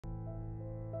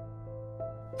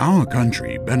Our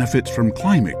country benefits from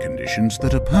climate conditions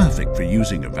that are perfect for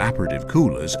using evaporative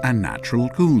coolers and natural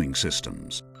cooling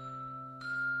systems.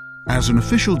 As an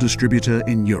official distributor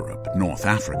in Europe, North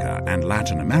Africa and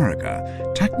Latin America,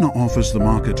 Tecna offers the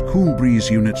market cool breeze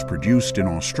units produced in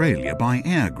Australia by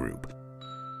AirGroup,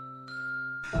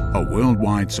 a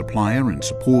worldwide supplier and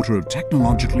supporter of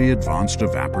technologically advanced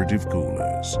evaporative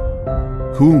coolers.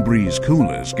 Cool breeze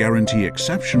coolers guarantee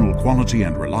exceptional quality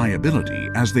and reliability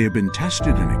as they have been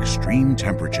tested in extreme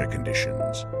temperature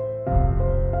conditions.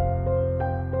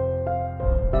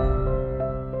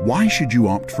 Why should you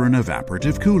opt for an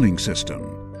evaporative cooling system?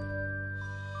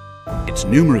 Its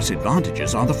numerous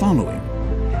advantages are the following.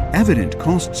 Evident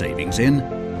cost savings in: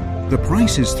 the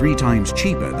price is 3 times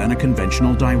cheaper than a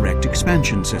conventional direct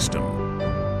expansion system.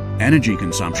 Energy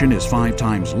consumption is 5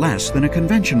 times less than a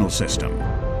conventional system.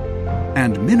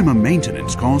 And minimum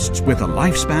maintenance costs with a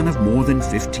lifespan of more than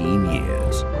 15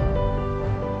 years.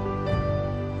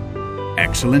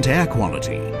 Excellent air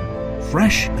quality.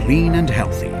 Fresh, clean and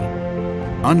healthy.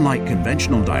 Unlike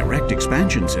conventional direct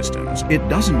expansion systems, it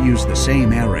doesn't use the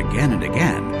same air again and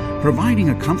again, providing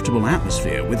a comfortable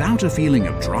atmosphere without a feeling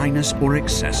of dryness or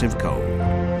excessive cold.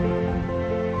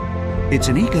 It's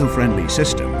an eco-friendly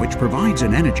system which provides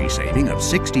an energy saving of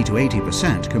 60 to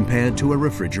 80% compared to a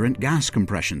refrigerant gas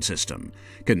compression system,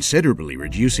 considerably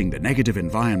reducing the negative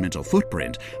environmental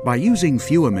footprint by using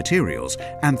fewer materials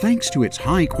and thanks to its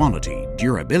high quality,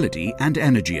 durability and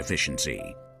energy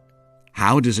efficiency.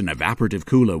 How does an evaporative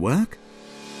cooler work?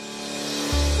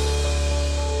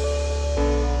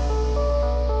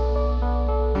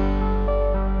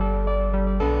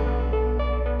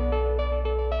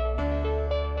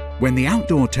 When the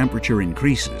outdoor temperature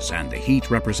increases and the heat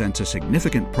represents a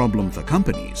significant problem for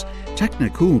companies, Tecna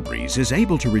CoolBreeze is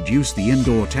able to reduce the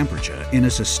indoor temperature in a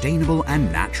sustainable and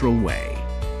natural way.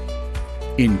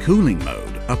 In cooling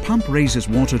mode, a pump raises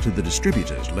water to the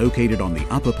distributors located on the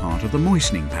upper part of the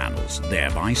moistening panels,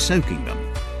 thereby soaking them.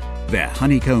 Their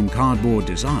honeycomb cardboard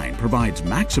design provides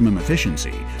maximum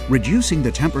efficiency, reducing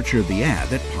the temperature of the air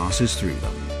that passes through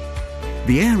them.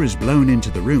 The air is blown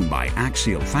into the room by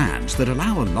axial fans that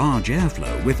allow a large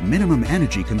airflow with minimum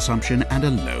energy consumption and a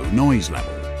low noise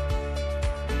level.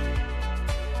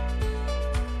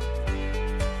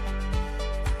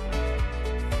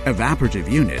 Evaporative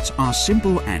units are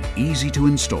simple and easy to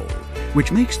install,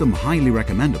 which makes them highly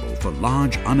recommendable for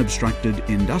large, unobstructed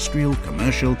industrial,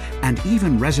 commercial, and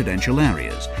even residential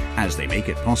areas, as they make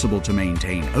it possible to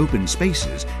maintain open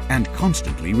spaces and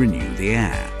constantly renew the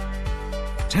air.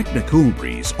 Tecna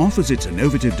CoolBreeze offers its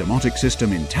innovative domotic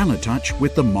system IntelliTouch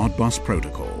with the Modbus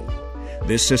protocol.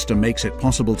 This system makes it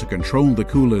possible to control the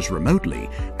coolers remotely,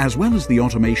 as well as the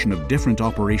automation of different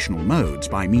operational modes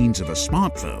by means of a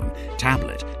smartphone,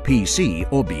 tablet, PC,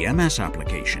 or BMS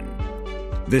application.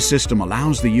 This system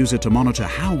allows the user to monitor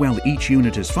how well each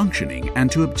unit is functioning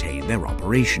and to obtain their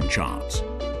operation charts.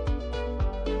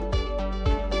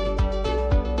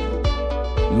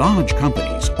 Large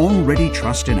companies already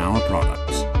trust in our products.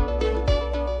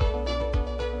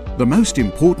 The most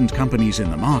important companies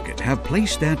in the market have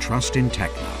placed their trust in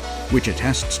Tecna, which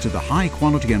attests to the high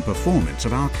quality and performance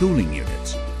of our cooling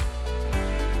units.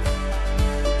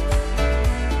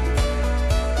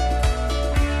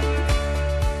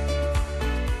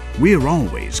 We are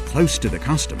always close to the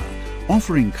customer,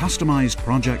 offering customized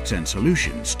projects and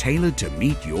solutions tailored to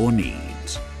meet your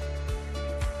needs.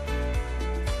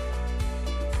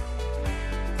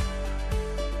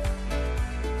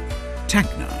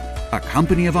 Tecna, a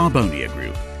company of Arbonia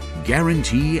Group,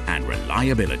 guarantee and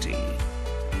reliability.